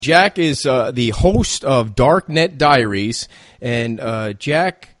Jack is the host of Darknet Diaries. And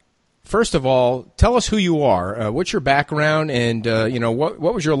Jack, first of all, tell us who you are. What's your background, and what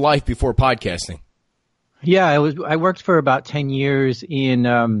was your life before podcasting? Yeah, I worked for about 10 years in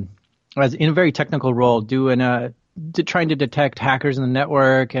as in a very technical role, trying to detect hackers in the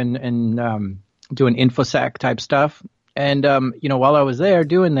network and doing InfoSec type stuff. And while I was there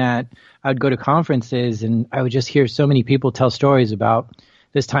doing that, I would go to conferences and I would just hear so many people tell stories about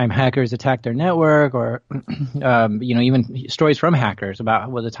this time hackers attacked their network, or even stories from hackers about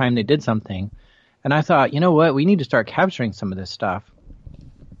the time they did something. And I thought, you know what, we need to start capturing some of this stuff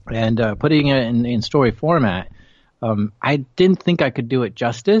and putting it in story format. I didn't think I could do it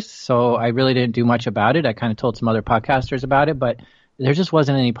justice, so I really didn't do much about it. I kind of told some other podcasters about it, but there just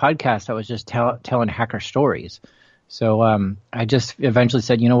wasn't any podcast that was just telling hacker stories. So I just eventually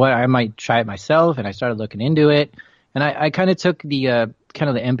said, you know what, I might try it myself, and I started looking into it. And I kind of took the kind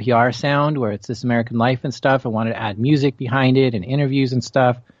of the NPR sound, where it's This American Life and stuff. I wanted to add music behind it and interviews and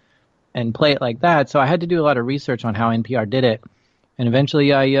stuff and play it like that. So I had to do a lot of research on how NPR did it. And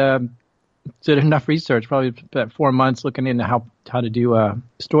eventually I did enough research, probably about 4 months, looking into how to do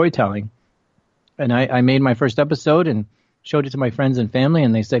storytelling. And I made my first episode and showed it to my friends and family,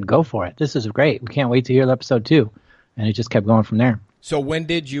 and they said, go for it. This is great. We can't wait to hear episode 2. And it just kept going from there. So when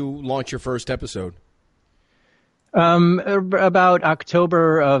did you launch your first episode? About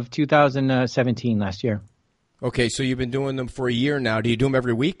October of 2017, last year. Okay, so you've been doing them for a year now. Do you do them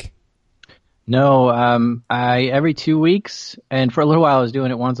every week? No, every 2 weeks, and for a little while I was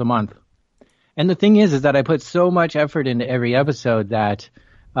doing it once a month. And the thing is that I put so much effort into every episode that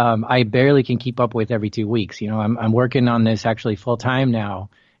I barely can keep up with every 2 weeks. I'm working on this actually full time now,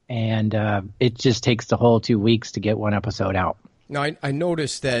 and it just takes the whole 2 weeks to get one episode out. Now, I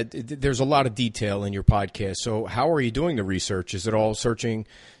noticed that there's a lot of detail in your podcast. So how are you doing the research? Is it all searching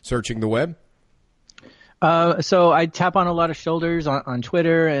the web? So I tap on a lot of shoulders on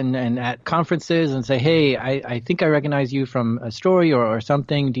Twitter and at conferences and say, hey, I think I recognize you from a story or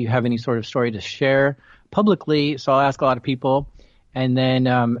something. Do you have any sort of story to share publicly? So I'll ask a lot of people. And then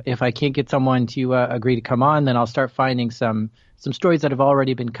if I can't get someone to agree to come on, then I'll start finding some stories that have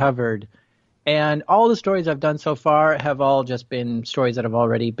already been covered. And all the stories I've done so far have all just been stories that have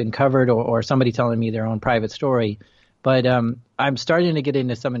already been covered, or somebody telling me their own private story. But I'm starting to get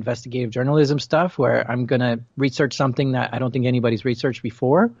into some investigative journalism stuff where I'm going to research something that I don't think anybody's researched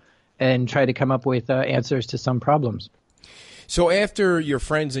before and try to come up with answers to some problems. So after your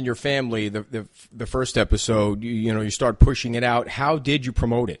friends and your family, the first episode, you start pushing it out. How did you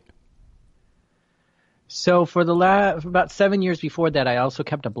promote it? So for about 7 years before that, I also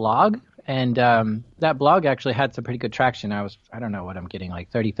kept a blog. And that blog actually had some pretty good traction. I don't know what I'm getting, like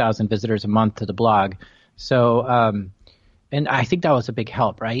 30,000 visitors a month to the blog. So, and I think that was a big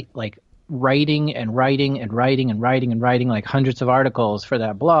help, right? Like writing like hundreds of articles for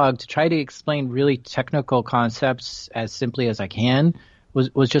that blog to try to explain really technical concepts as simply as I can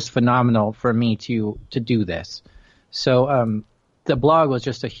was just phenomenal for me to do this. So the blog was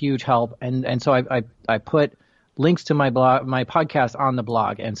just a huge help. And so I put links to my podcast on the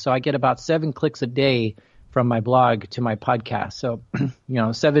blog. And so I get about 7 clicks a day from my blog to my podcast. So,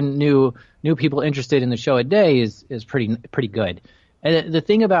 7 new people interested in the show a day is pretty good. And the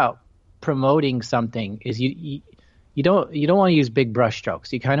thing about promoting something is you don't want to use big brush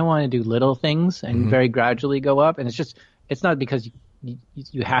strokes. You kind of want to do little things and very gradually go up. And it's not because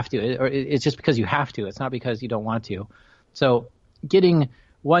you have to, or it's just because you have to. It's not because you don't want to. So getting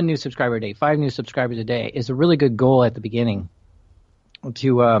 1 new subscriber a day, 5 new subscribers a day is a really good goal at the beginning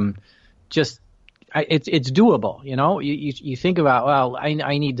to it's doable. You think about, well,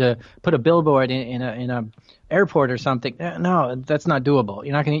 I need to put a billboard in a airport or something. No, that's not doable.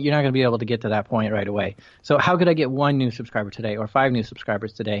 You're not going to be able to get to that point right away. So how could I get 1 new subscriber today or 5 new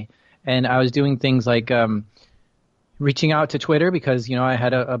subscribers today? And I was doing things like reaching out to Twitter because, I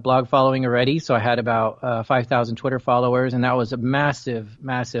had a blog following already. So I had about 5,000 Twitter followers, and that was a massive,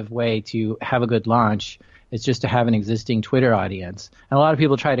 massive way to have a good launch. It's just to have an existing Twitter audience. And a lot of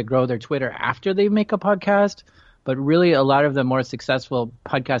people try to grow their Twitter after they make a podcast, but really a lot of the more successful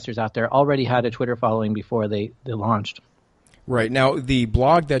podcasters out there already had a Twitter following before they launched. Right. Now, the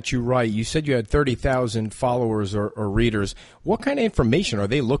blog that you write, you said you had 30,000 followers or readers. What kind of information are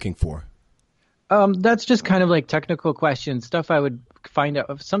they looking for? That's just kind of like technical questions, stuff I would find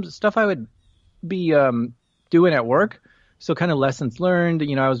out, some stuff I would be doing at work. So kind of lessons learned.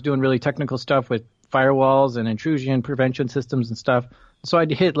 I was doing really technical stuff with firewalls and intrusion prevention systems and stuff. So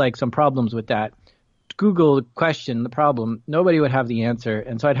I'd hit like some problems with that. Google question the problem. Nobody would have the answer.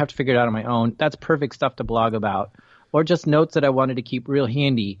 And so I'd have to figure it out on my own. That's perfect stuff to blog about. or just notes that I wanted to keep real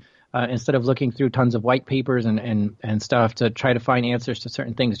handy. Instead of looking through tons of white papers and stuff to try to find answers to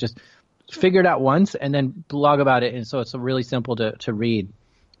certain things, just figure it out once and then blog about it. And so it's really simple to read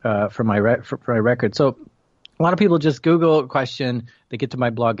for my record. So a lot of people just Google a question, they get to my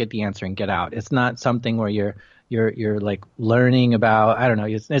blog, get the answer, and get out. It's not something where you're like learning about, I don't know,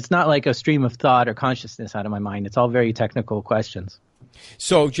 it's not like a stream of thought or consciousness out of my mind. It's all very technical questions.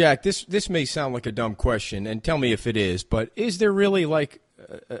 So, Jack, this may sound like a dumb question, and tell me if it is, but is there really like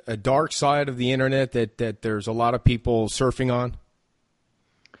a dark side of the internet that there's a lot of people surfing on?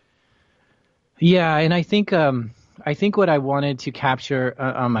 Yeah, and I think what I wanted to capture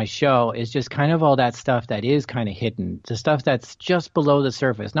on my show is just kind of all that stuff that is kind of hidden, the stuff that's just below the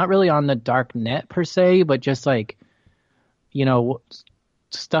surface, not really on the dark net per se, but just like, you know,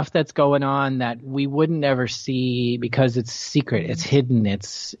 stuff that's going on that we wouldn't ever see because it's secret, it's hidden,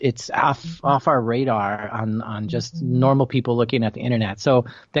 it's off our radar on just normal people looking at the internet. So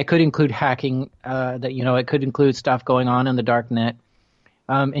that could include hacking, that, you know, it could include stuff going on in the dark net.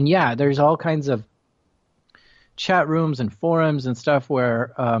 And yeah, there's all kinds of chat rooms and forums and stuff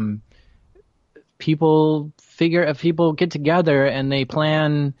where people get together and they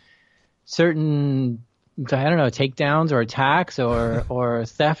plan certain, I don't know, takedowns or attacks or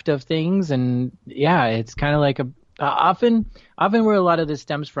theft of things. And yeah, it's kind of like often where a lot of this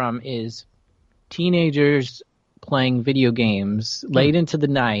stems from is teenagers playing video games late into the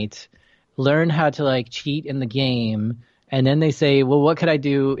night, learn how to like cheat in the game. And then they say, well, what could I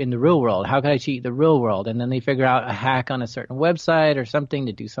do in the real world? How could I cheat the real world? And then they figure out a hack on a certain website or something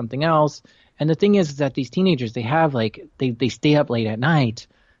to do something else. And the thing is that these teenagers, they have like, they stay up late at night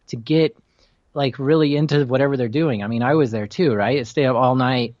to get like really into whatever they're doing. I mean, I was there too, right? I stay up all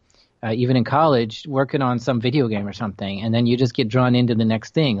night, even in college, working on some video game or something. And then you just get drawn into the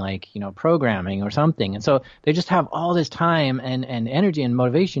next thing, like, you know, programming or something. And so they just have all this time and energy and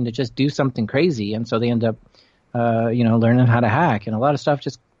motivation to just do something crazy. And so they end up, you know, learning how to hack, and a lot of stuff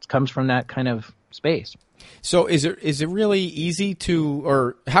just comes from that kind of space. So is it really easy to,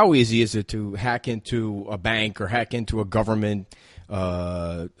 or how easy is it to hack into a bank or hack into a government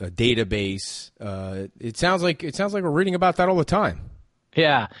a database? It sounds like we're reading about that all the time.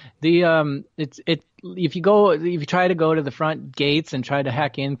 Yeah, if you try to go to the front gates and try to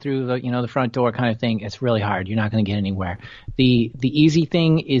hack in through the front door kind of thing, it's really hard. You're not going to get anywhere. The easy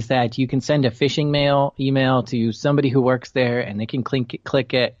thing is that you can send a phishing email to somebody who works there, and they can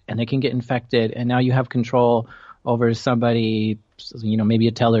click it, and they can get infected, and now you have control over somebody, you know, maybe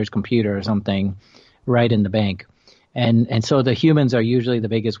a teller's computer or something, right in the bank, and so the humans are usually the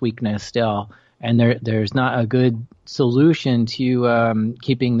biggest weakness still. And there's not a good solution to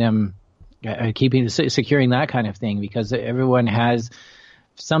securing that kind of thing, because everyone has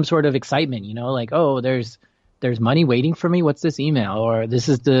some sort of excitement, you know, like, oh, there's money waiting for me. What's this email? Or this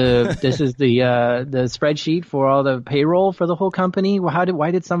is the spreadsheet for all the payroll for the whole company. Well, why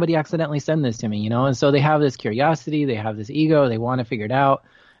did somebody accidentally send this to me? You know, and so they have this curiosity, they have this ego, they want to figure it out,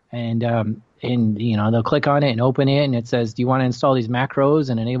 and you know, they'll click on it and open it, and it says, do you want to install these macros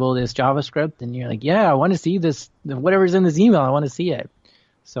and enable this JavaScript? And you're like, yeah, I want to see this, whatever's in this email, I want to see it.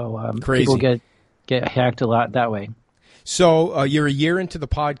 So people get hacked a lot that way. So you're a year into the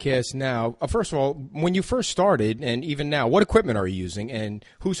podcast now. First of all, when you first started, and even now, what equipment are you using, and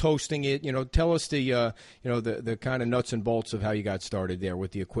who's hosting it? You know, tell us the kind of nuts and bolts of how you got started there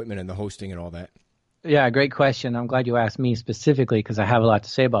with the equipment and the hosting and all that. Yeah, great question. I'm glad you asked me specifically, because I have a lot to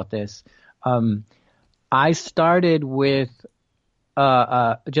say about this. I started with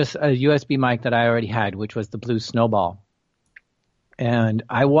just a USB mic that I already had, which was the Blue Snowball. And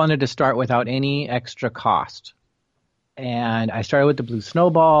I wanted to start without any extra cost. And I started with the Blue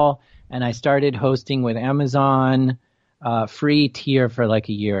Snowball, and I started hosting with Amazon, free tier for like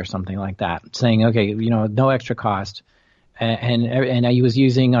a year or something like that, saying, okay, you know, no extra cost. And I was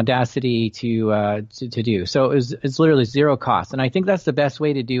using Audacity to do. So it's literally zero cost. And I think that's the best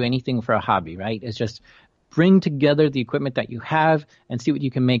way to do anything for a hobby, right? Is just bring together the equipment that you have and see what you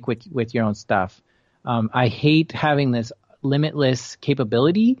can make with your own stuff. I hate having this limitless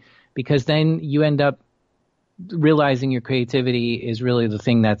capability, because then you end up realizing your creativity is really the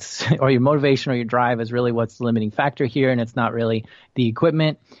thing that's, or your motivation or your drive is really what's the limiting factor here, and it's not really the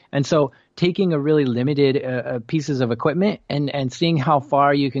equipment. And so taking a really limited pieces of equipment and seeing how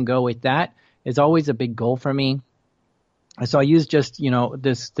far you can go with that is always a big goal for me. So I used just, you know,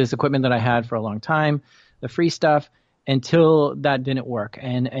 this equipment that I had for a long time, the free stuff, until that didn't work.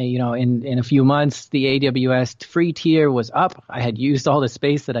 And, you know, in a few months, the AWS free tier was up. I had used all the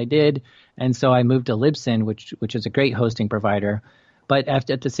space that I did. And so I moved to Libsyn, which is a great hosting provider. But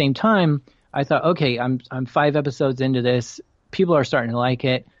at the same time, I thought, okay, I'm 5 episodes into this. People are starting to like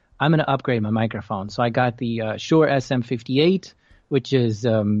it. I'm going to upgrade my microphone. So I got the Shure SM58, which is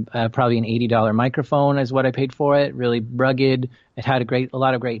probably an $80 microphone is what I paid for it. Really rugged. It had a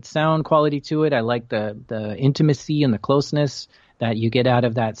lot of great sound quality to it. I like the intimacy and the closeness that you get out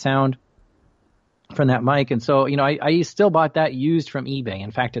of that sound from that mic. And so, I still bought that used from eBay.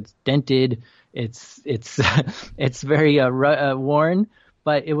 In fact, it's dented. It's it's very worn,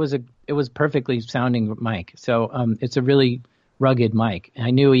 but it was perfectly sounding mic. So it's a really rugged mic.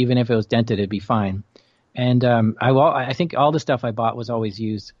 I knew even if it was dented, it'd be fine. And I think all the stuff I bought was always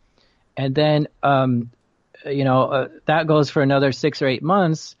used. And then that goes for another 6 or 8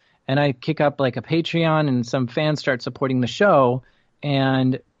 months, and I kick up like a Patreon, and some fans start supporting the show.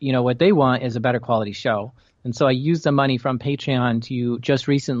 And what they want is a better quality show. And so I used the money from Patreon to just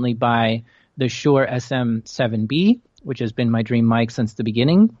recently buy the Shure SM7B, which has been my dream mic since the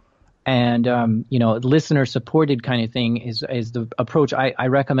beginning. And, listener supported kind of thing is the approach I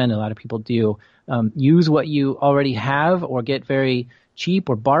recommend a lot of people do. Use what you already have, or get very cheap,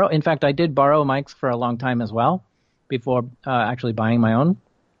 or borrow. In fact, I did borrow mics for a long time as well before actually buying my own,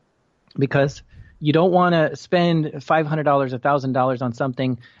 because you don't want to spend $500, $1,000 on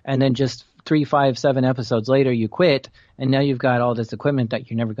something and then just 3, 5, 7 episodes later you quit, and now you've got all this equipment that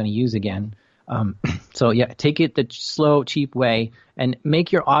you're never going to use again. So yeah, take it the slow, cheap way, and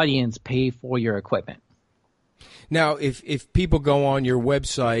make your audience pay for your equipment. Now, if people go on your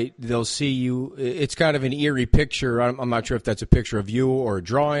website, they'll see you. It's kind of an eerie picture. I'm not sure if that's a picture of you or a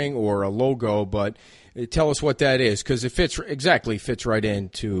drawing or a logo, but tell us what that is, because it fits right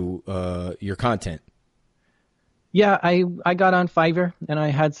into your content. Yeah, I got on Fiverr, and I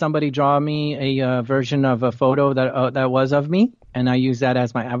had somebody draw me a version of a photo that was of me, and I used that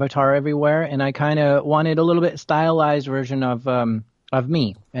as my avatar everywhere. And I kind of wanted a little bit stylized version of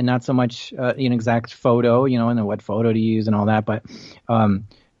me, and not so much an exact photo, and then what photo to use and all that, but a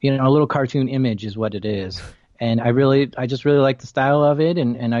little cartoon image is what it is. And I just really like the style of it,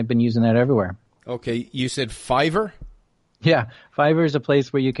 and I've been using that everywhere. Okay, you said Fiverr? Yeah, Fiverr is a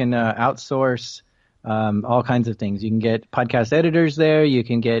place where you can outsource all kinds of things. You can get podcast editors there. You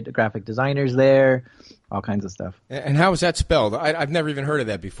can get graphic designers there. All kinds of stuff. And how is that spelled? I've never even heard of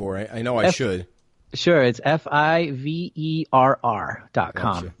that before. I know I should. Sure, it's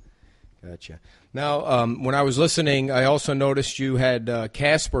FIVERR.com. Gotcha. Now, when I was listening, I also noticed you had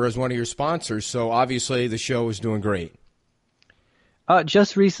Casper as one of your sponsors, so obviously the show is doing great.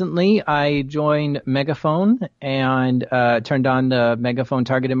 Just recently, I joined Megaphone and turned on the Megaphone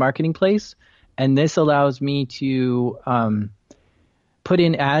targeted marketing place, and this allows me to put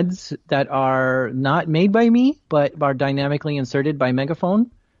in ads that are not made by me, but are dynamically inserted by Megaphone.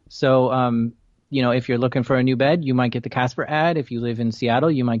 So, if you're looking for a new bed, you might get the Casper ad. If you live in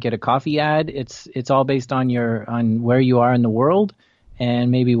Seattle, you might get a coffee ad. It's all based on where you are in the world,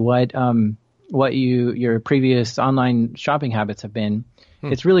 and maybe what your previous online shopping habits have been.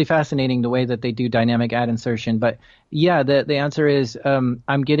 It's really fascinating the way that they do dynamic ad insertion. But yeah, the answer is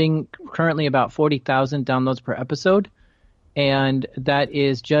I'm getting currently about 40,000 downloads per episode. And that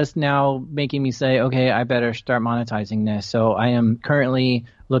is just now making me say, okay, I better start monetizing this. So I am currently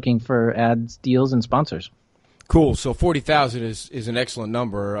looking for ads, deals, and sponsors. Cool. So 40,000 is an excellent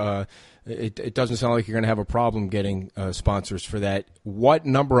number. It doesn't sound like you're going to have a problem getting sponsors for that. What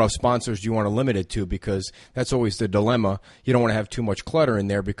number of sponsors do you want to limit it to? Because that's always the dilemma. You don't want to have too much clutter in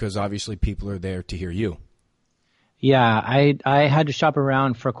there, because obviously people are there to hear you. Yeah, I had to shop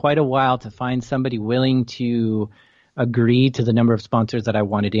around for quite a while to find somebody willing to agree to the number of sponsors that I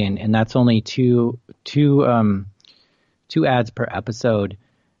wanted in, and that's only two ads per episode.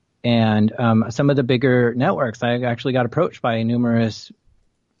 And some of the bigger networks, I actually got approached by numerous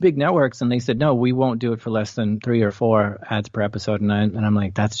big networks, and they said, no, we won't do it for less than 3 or 4 ads per episode. And I'm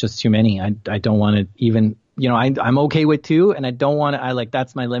like, that's just too many. I don't want to even, I'm okay with 2, and I don't want to,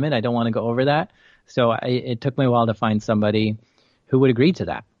 that's my limit. I don't want to go over that. So it took me a while to find somebody who would agree to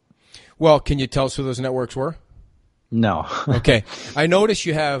that. Well, can you tell us who those networks were? No. Okay. I noticed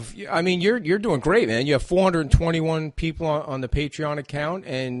you have, you're doing great, man. You have 421 people on the Patreon account,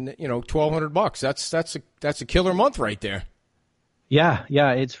 and, $1,200. That's a killer month right there. Yeah,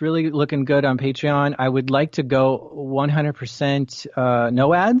 it's really looking good on Patreon. I would like to go 100%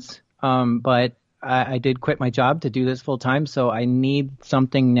 no ads, but I did quit my job to do this full time, so I need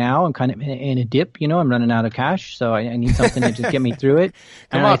something now. I'm kind of in a dip, I'm running out of cash, so I need something to just get me through it.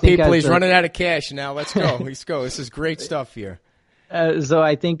 Come on, people, he's running out of cash now. Let's go. Let's go. This is great stuff here. So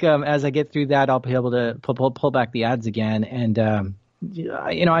I think as I get through that, I'll be able to pull back the ads again. And,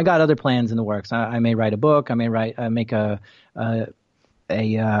 I got other plans in the works. I may write a book. I may make a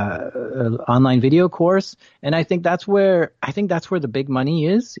online video course, and I think that's where the big money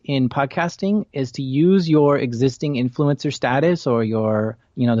is in podcasting, is to use your existing influencer status or your,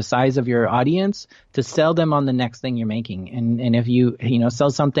 the size of your audience to sell them on the next thing you're making. And if you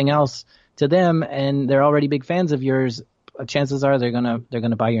sell something else to them and they're already big fans of yours, chances are they're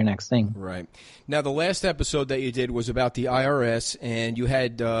gonna buy your next thing. Right. Now, the last episode that you did was about the IRS, and you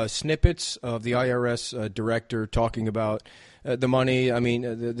had snippets of the IRS director talking about the money. I mean,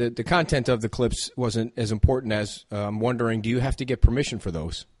 the content of the clips wasn't as important as I'm wondering, do you have to get permission for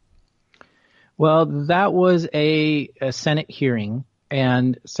those? Well, that was a Senate hearing,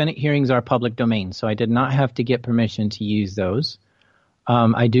 and Senate hearings are public domain, so I did not have to get permission to use those.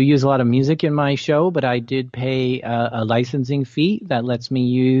 I do use a lot of music in my show, but I did pay a licensing fee that lets me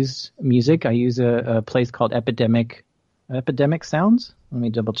use music. I use a place called Epidemic Sounds. Let me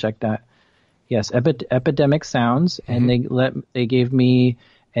double check that. Yes, Epidemic Sounds, and they gave me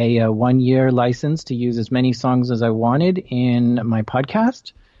a 1-year license to use as many songs as I wanted in my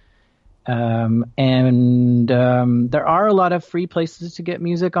podcast. And there are a lot of free places to get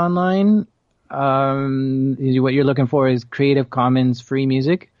music online. What you're looking for is Creative Commons free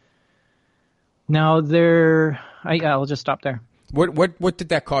music. Now I'll just stop there. What did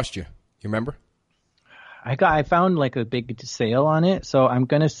that cost you? You remember? I found like a big sale on it, so I'm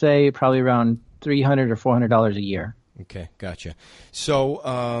gonna say probably around $300 or $400 a year. Okay, gotcha. So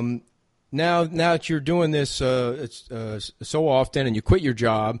now that you're doing this so often, and you quit your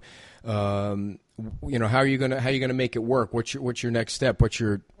job, how are you gonna make it work? What's your next step? What's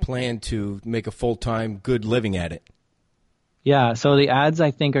your plan to make a full-time good living at it? Yeah, so the ads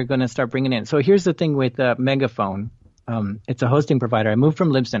I think are going to start bringing in. So here's the thing with Megaphone. It's a hosting provider. I moved from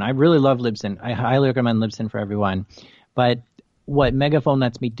Libsyn. I really love Libsyn. I highly recommend Libsyn for everyone. But what Megaphone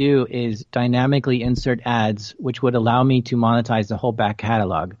lets me do is dynamically insert ads, which would allow me to monetize the whole back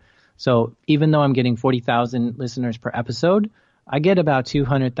catalog. So even though I'm getting 40,000 listeners per episode, I get about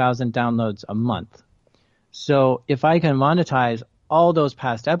 200,000 downloads a month. So if I can monetize all those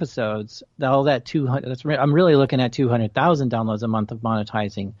past episodes, I'm really looking at 200,000 downloads a month of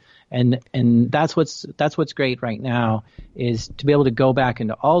monetizing. And that's what's great right now, is to be able to go back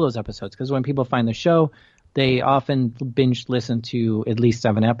into all those episodes, because when people find the show, they often binge listen to at least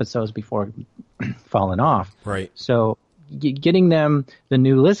 7 episodes before falling off. Right. So getting them, the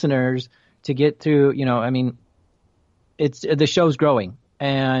new listeners, to get through, the show's growing,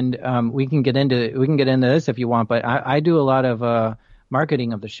 and we can get into this if you want. But I do a lot of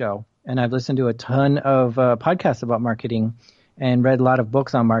marketing of the show, and I've listened to a ton of podcasts about marketing, and read a lot of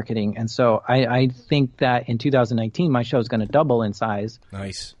books on marketing. And so I think that in 2019 my show is going to double in size.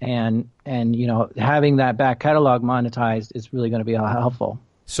 Nice. And having that back catalog monetized is really going to be helpful.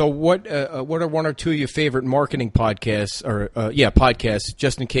 So what are one or two of your favorite marketing podcasts, podcasts,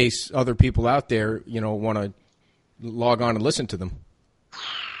 just in case other people out there want to log on and listen to them?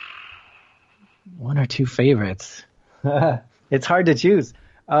 One or two favorites. It's hard to choose.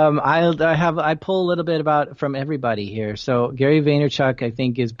 I pull a little bit from everybody here. So Gary Vaynerchuk, I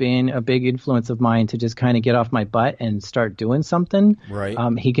think, has been a big influence of mine to just kind of get off my butt and start doing something. Right.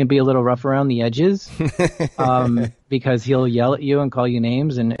 He can be a little rough around the edges, because he'll yell at you and call you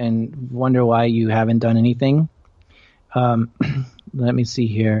names and wonder why you haven't done anything. Let me see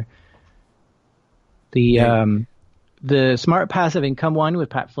here. The Smart Passive Income one with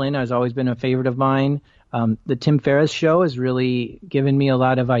Pat Flynn has always been a favorite of mine. The Tim Ferriss show has really given me a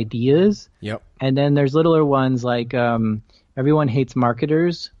lot of ideas. Yep. And then there's littler ones like Everyone Hates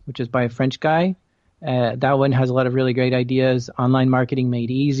Marketers, which is by a French guy. That one has a lot of really great ideas. Online Marketing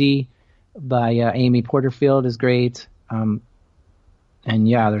Made Easy by Amy Porterfield is great. And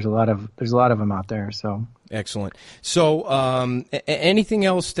yeah, there's a lot of them out there. So excellent. So anything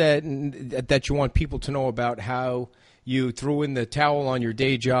else that you want people to know about how you threw in the towel on your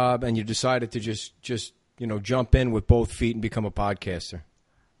day job and you decided to just jump in with both feet and become a podcaster?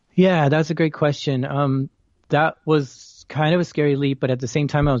 Yeah, that's a great question. That was kind of a scary leap, but at the same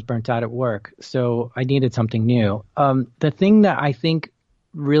time I was burnt out at work, so I needed something new. The thing that I think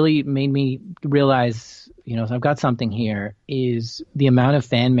really made me realize, I've got something here, is the amount of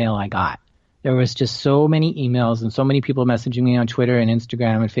fan mail I got. There was just so many emails and so many people messaging me on Twitter and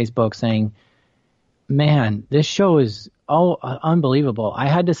Instagram and Facebook saying, man, this show is unbelievable. I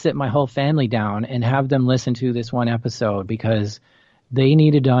had to sit my whole family down and have them listen to this one episode because they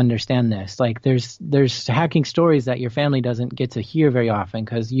needed to understand this. Like there's hacking stories that your family doesn't get to hear very often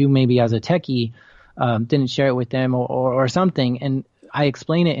because you maybe as a techie didn't share it with them or something. And I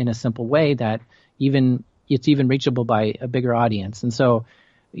explain it in a simple way that it's even reachable by a bigger audience. And so,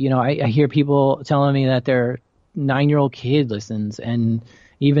 I hear people telling me that they're 9-year-old kid listens, and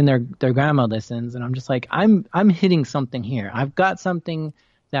even their grandma listens, and I'm just like, I'm hitting something here. I've got something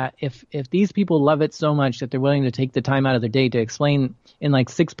that if these people love it so much that they're willing to take the time out of their day to explain in like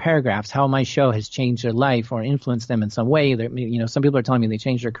 6 paragraphs how my show has changed their life or influenced them in some way, some people are telling me they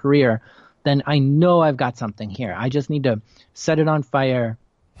changed their career, then I know I've got something here. I just need to set it on fire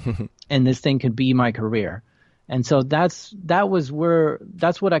and this thing could be my career. And so that's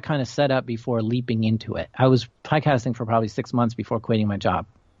what I kind of set up before leaping into it. I was podcasting for probably 6 months before quitting my job.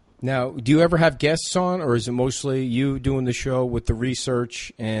 Now, do you ever have guests on, or is it mostly you doing the show with the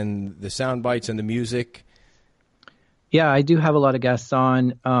research and the sound bites and the music? Yeah, I do have a lot of guests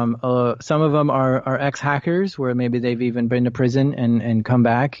on. Some of them are ex-hackers, where maybe they've even been to prison and come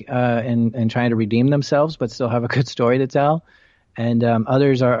back and trying to redeem themselves, but still have a good story to tell. And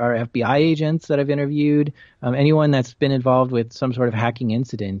others are FBI agents that I've interviewed, anyone that's been involved with some sort of hacking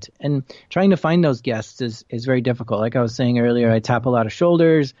incident. And trying to find those guests is very difficult. Like I was saying earlier, I tap a lot of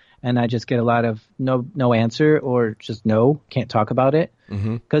shoulders, and I just get a lot of no answer, or just no, can't talk about it.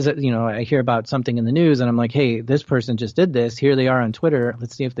 Because, I hear about something in the news, and I'm like, hey, this person just did this. Here they are on Twitter.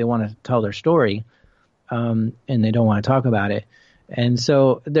 Let's see if they want to tell their story. And they don't want to talk about it. And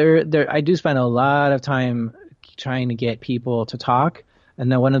so I do spend a lot of time trying to get people to talk.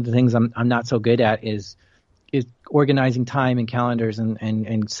 And then one of the things I'm not so good at is organizing time and calendars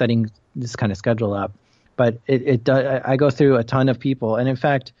and setting this kind of schedule up. But I go through a ton of people. And in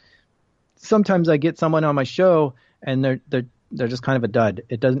fact, sometimes I get someone on my show and they're just kind of a dud.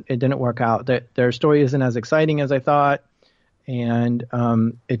 It didn't work out. Their story isn't as exciting as I thought, and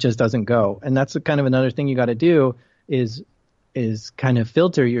it just doesn't go. And that's kind of another thing you got to do is kind of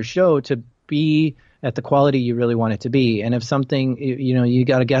filter your show to be at the quality you really want it to be. And if something, you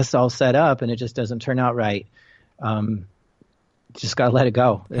got a guest all set up and it just doesn't turn out right, just got to let it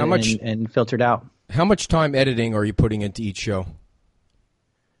go and filter it out. How much time editing are you putting into each show?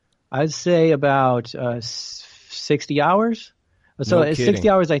 I'd say about 60 hours. So No kidding. 60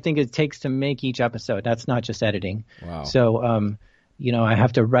 hours I think it takes to make each episode. That's not just editing. Wow. So, I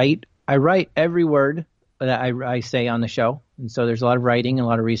have to write. I write every word that I say on the show. And so there's a lot of writing and a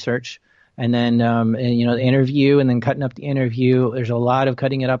lot of research. And then, the interview and then cutting up the interview. There's a lot of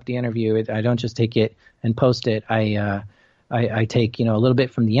cutting it up, the interview. I don't just take it and post it. I take, a little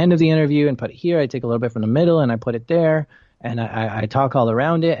bit from the end of the interview and put it here. I take a little bit from the middle and I put it there. And I talk all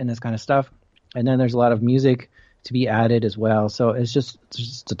around it and this kind of stuff. And then there's a lot of music to be added as well. So it's just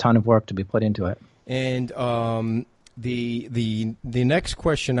a ton of work to be put into it. And the next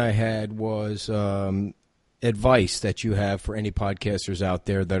question I had was advice that you have for any podcasters out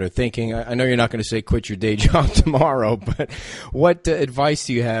there that are thinking, I know you're not going to say quit your day job tomorrow, but what advice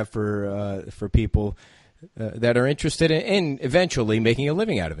do you have for people that are interested in eventually making a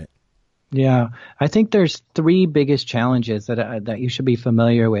living out of it? Yeah, I think there's 3 biggest challenges that you should be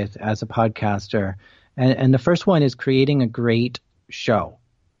familiar with as a podcaster. And the first one is creating a great show.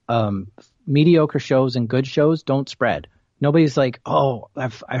 Mediocre shows and good shows don't spread. Nobody's like, oh,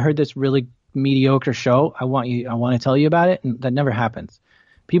 I heard this really mediocre show. I want to tell you about it. And that never happens.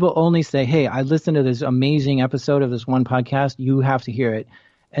 People only say, hey, I listened to this amazing episode of this one podcast. You have to hear it.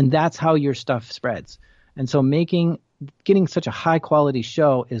 And that's how your stuff spreads. And so getting such a high quality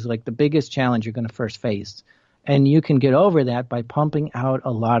show is like the biggest challenge you're going to first face. And you can get over that by pumping out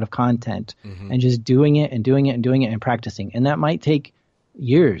a lot of content and just doing it and doing it and doing it and practicing. And that might take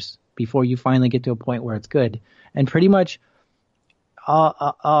years before you finally get to a point where it's good. And pretty much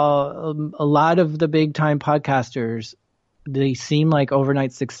a lot of the big time podcasters, they seem like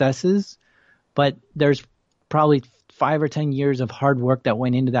overnight successes, but there's probably 5 or 10 years of hard work that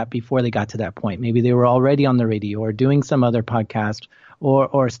went into that before they got to that point. Maybe they were already on the radio or doing some other podcast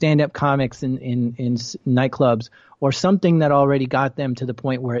or stand-up comics in nightclubs or something that already got them to the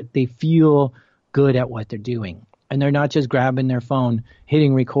point where they feel good at what they're doing. And they're not just grabbing their phone,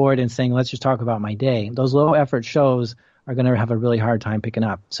 hitting record and saying, let's just talk about my day. Those low-effort shows are going to have a really hard time picking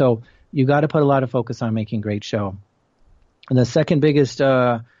up. So you got to put a lot of focus on making a great show. And the second biggest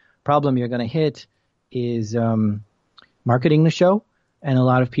problem you're going to hit is marketing the show. And a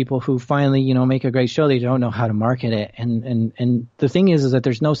lot of people who finally, make a great show, they don't know how to market it. And the thing is that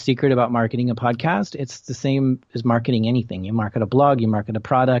there's no secret about marketing a podcast. It's the same as marketing anything. You market a blog, you market a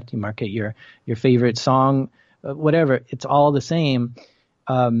product, you market your favorite song, whatever. It's all the same.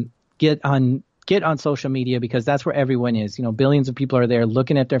 Get on social media because that's where everyone is. Billions of people are there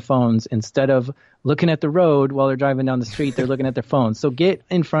looking at their phones instead of looking at the road while they're driving down the street. They're looking at their phones. So get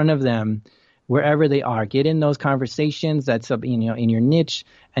in front of them wherever they are. Get in those conversations that's in your niche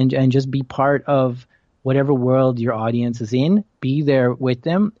and just be part of whatever world your audience is in, be there with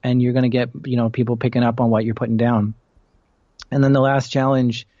them, and you're going to get, people picking up on what you're putting down. And then the last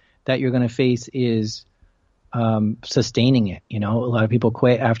challenge that you're going to face is sustaining it. A lot of people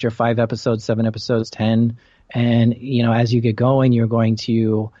quit after 5 episodes, 7 episodes, 10. And, as you get going, you're going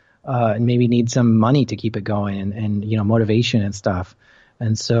to maybe need some money to keep it going and motivation and stuff.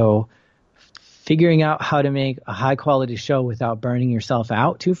 And so figuring out how to make a high quality show without burning yourself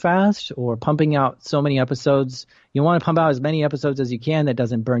out too fast or pumping out so many episodes. You want to pump out as many episodes as you can that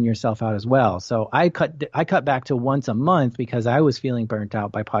doesn't burn yourself out as well. So I cut back to once a month because I was feeling burnt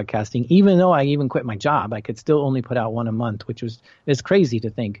out by podcasting. Even though I even quit my job, I could still only put out one a month, which is crazy to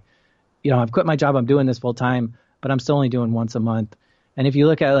think. I've quit my job, I'm doing this full time, but I'm still only doing once a month. And if you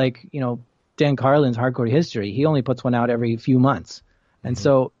look at Dan Carlin's Hardcore History, he only puts one out every few months. And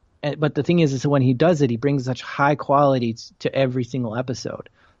so, but the thing is when he does it, he brings such high quality to every single episode.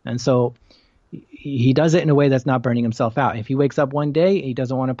 And so he does it in a way that's not burning himself out. If he wakes up one day, he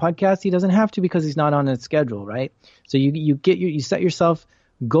doesn't want to podcast, he doesn't have to because he's not on a schedule, right? So you set yourself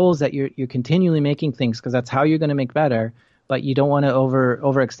goals that you're continually making things because that's how you're going to make better, but you don't want to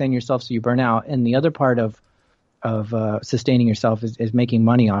overextend yourself so you burn out. And the other part of sustaining yourself is making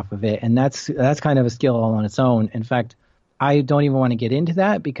money off of it. And that's kind of a skill all on its own. In fact, I don't even want to get into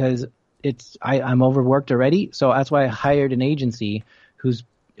that because I'm overworked already. So that's why I hired an agency who's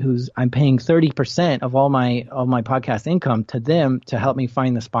I'm paying 30% of all my podcast income to them to help me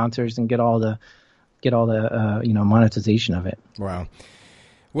find the sponsors and get all the monetization of it. Wow.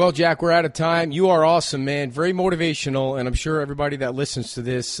 Well, Jack, we're out of time. You are awesome, man. Very motivational, and I'm sure everybody that listens to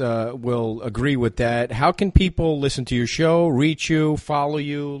this will agree with that. How can people listen to your show, reach you, follow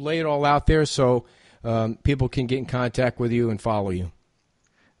you, lay it all out there so people can get in contact with you and follow you?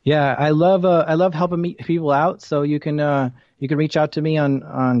 Yeah, I love helping people out. So you can reach out to me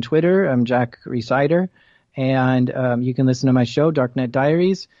on Twitter. I'm Jack Rhysider, and you can listen to my show, Darknet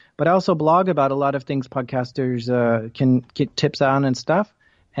Diaries. But I also blog about a lot of things podcasters can get tips on and stuff.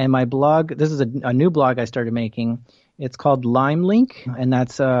 And my blog, this is a new blog I started making. It's called Lime Link, and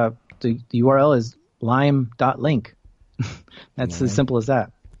that's the URL is lime.link. That's as simple as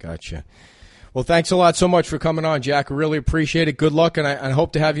that. Gotcha. Well, thanks a lot so much for coming on, Jack. I really appreciate it. Good luck, and I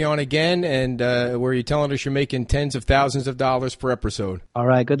hope to have you on again, and where you're telling us you're making tens of thousands of dollars per episode. All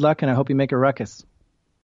right, good luck, and I hope you make a ruckus.